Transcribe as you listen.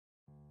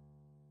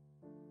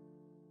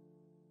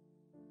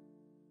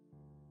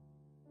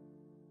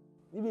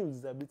Living with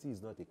disability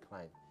is not a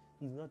crime.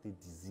 It's not a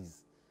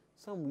disease.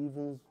 Some will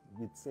even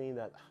be saying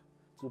that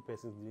two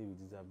persons living with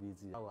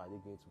disability, how are they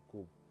going to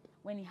cope?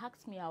 When he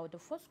asked me out, the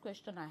first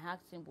question I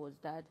asked him was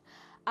that,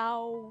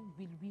 how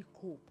will we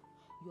cope?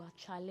 You are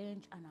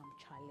challenged and I'm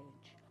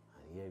challenged.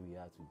 And here we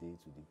are today,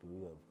 to the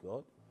glory of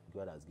God.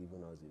 God has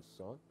given us a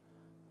son.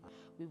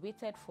 We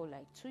waited for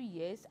like 2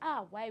 years.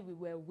 While we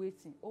were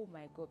waiting, oh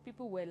my God,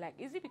 people were like,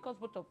 is it because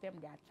both of them,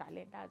 they are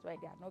challenged, that's why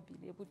they are not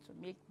being able to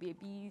make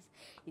babies?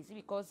 Is it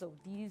because of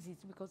this? Is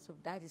it because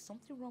of that? Is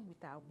something wrong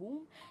with our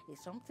womb?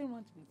 Is something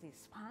wrong with his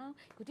sperm?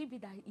 Could it be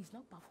that he's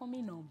not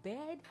performing on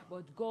bed?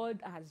 But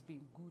God has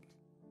been good.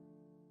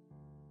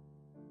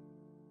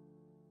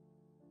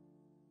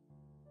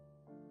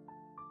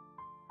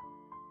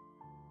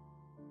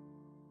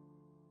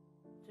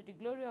 To the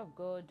glory of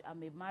God,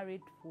 I'm a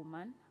married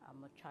woman.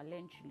 I'm a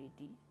challenged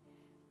lady.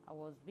 I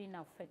was being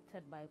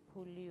affected by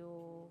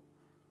polio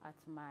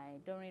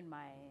during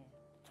my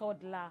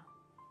toddler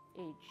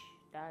age.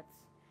 That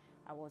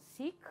I was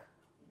sick.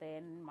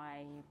 Then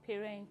my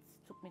parents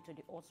took me to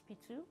the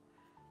hospital.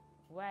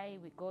 While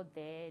we got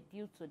there,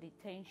 due to the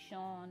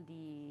tension,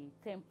 the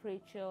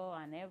temperature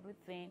and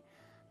everything,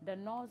 the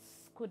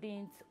nurse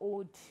couldn't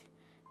hold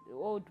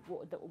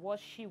what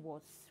she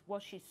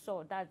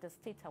saw, that the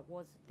state I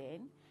was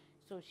then.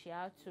 So she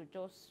had to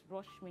just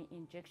rush me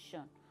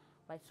injection.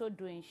 By so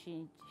doing,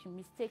 she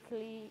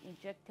mistakenly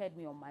injected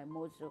me on my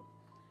muzzle.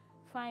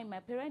 Fine,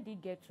 my parents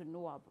did get to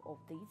know of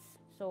this.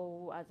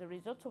 So as a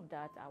result of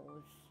that, I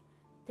was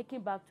taken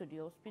back to the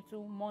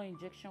hospital. More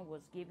injection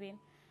was given,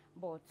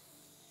 but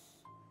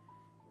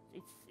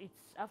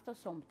it's after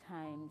some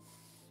times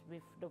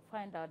we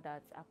find out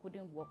that I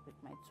couldn't walk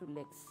with my 2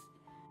 legs.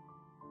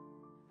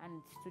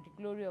 And to the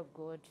glory of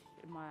God,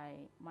 my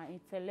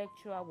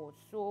intellectual was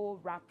so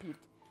rapid.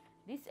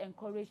 This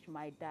encouraged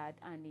my dad,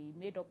 and he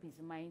made up his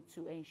mind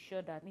to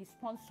ensure that he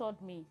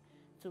sponsored me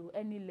to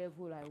any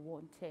level I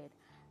wanted.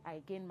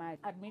 I gained my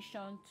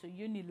admission to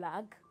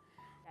Unilag.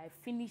 I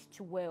finished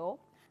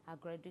well. I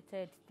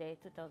graduated there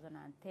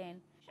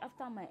 2010.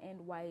 After my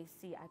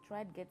NYC, I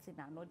tried getting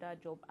another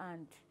job,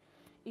 and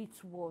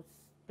it was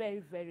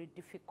very, very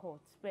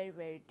difficult, very,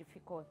 very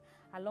difficult.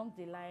 Along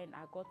the line,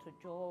 I got a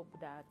job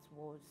that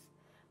was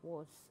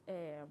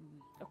a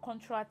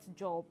contract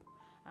job,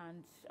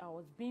 and I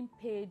was being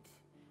paid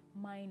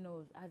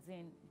minors, as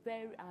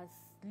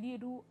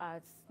little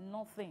as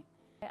nothing.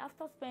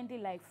 After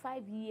spending like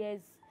 5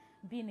 years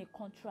being a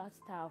contract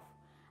staff,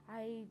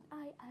 I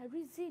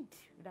reasoned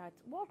that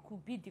what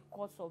could be the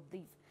cause of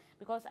this,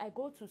 because I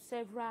go to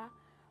several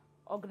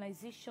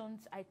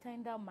organizations, I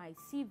tender my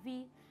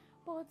CV,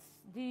 but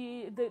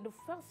the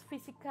first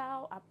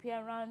physical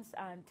appearance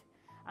and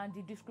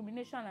the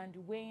discrimination and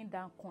the weighing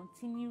down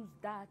continues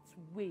that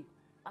way.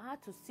 I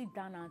had to sit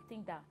down and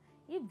think that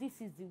if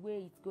this is the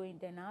way it's going,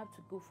 then I have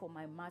to go for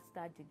my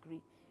master's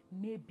degree.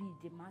 Maybe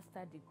the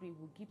master's degree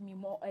will give me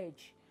more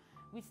edge.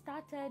 We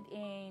started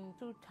in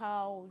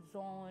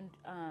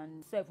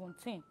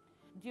 2017.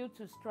 Due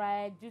to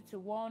strike, due to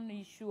one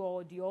issue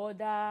or the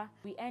other,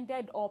 we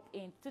ended up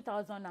in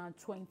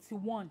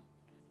 2021.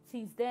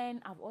 Since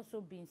then, I've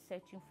also been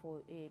searching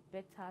for a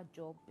better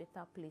job,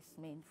 better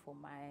placement for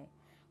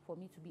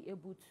me to be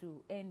able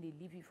to earn a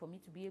living, for me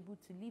to be able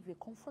to live a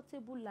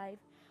comfortable life,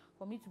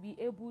 for me to be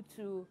able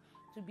to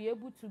be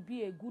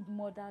a good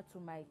mother to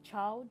my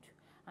child,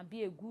 and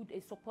be a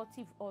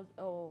supportive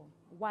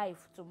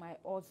wife to my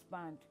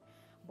husband.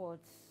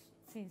 But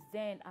since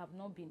then, I've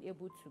not been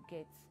able to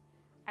get.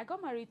 I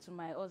got married to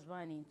my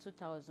husband in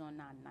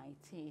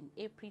 2019,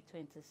 April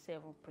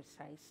 27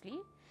 precisely.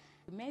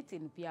 We met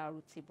in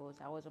BRT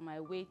bus. I was on my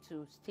way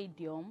to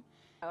stadium.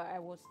 I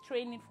was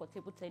training for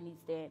table tennis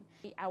then.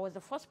 I was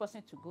the first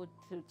person to go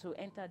to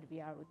enter the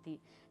BRT.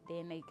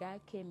 Then a guy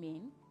came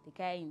in. The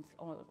guy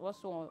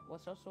was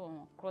also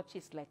on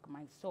crutches like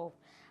myself.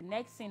 The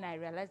next thing I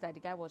realized that the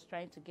guy was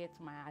trying to get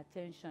my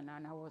attention,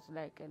 and I was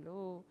like,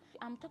 hello.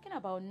 I'm talking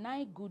about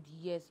 9 good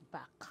years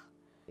back.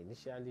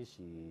 Initially,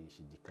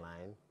 she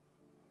declined.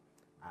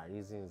 Her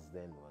reasons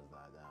then was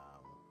that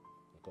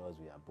because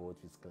we are both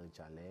physically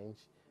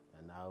challenged,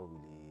 and now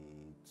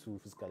the 2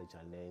 physically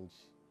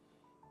challenged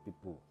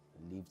people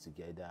live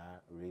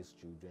together, raise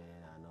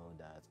children, and all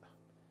that.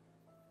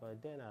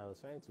 But then I was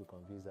trying to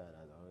convince her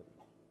that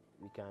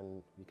we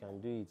can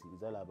do it.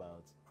 It's all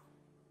about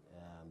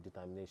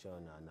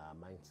determination and our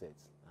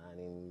mindset. And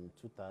in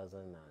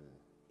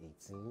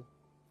 2018,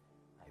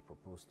 I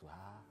proposed to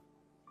her.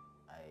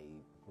 I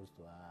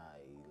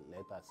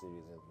let her see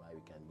reasons why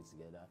we can be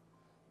together.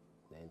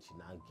 Then she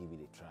now gave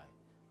it a try.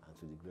 And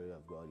to the glory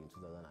of God, in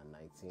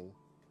 2019,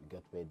 we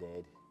got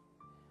wedded.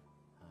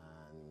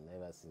 And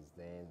ever since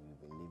then, we've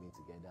been living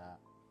together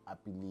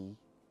happily.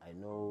 I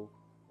know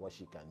what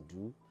she can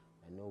do.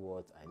 I know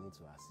what I need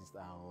to assist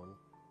her on.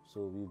 So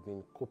we've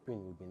been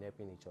coping, we've been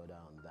helping each other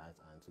on that.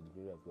 And to the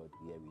glory of God,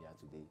 here we are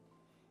today.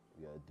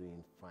 We are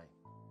doing fine.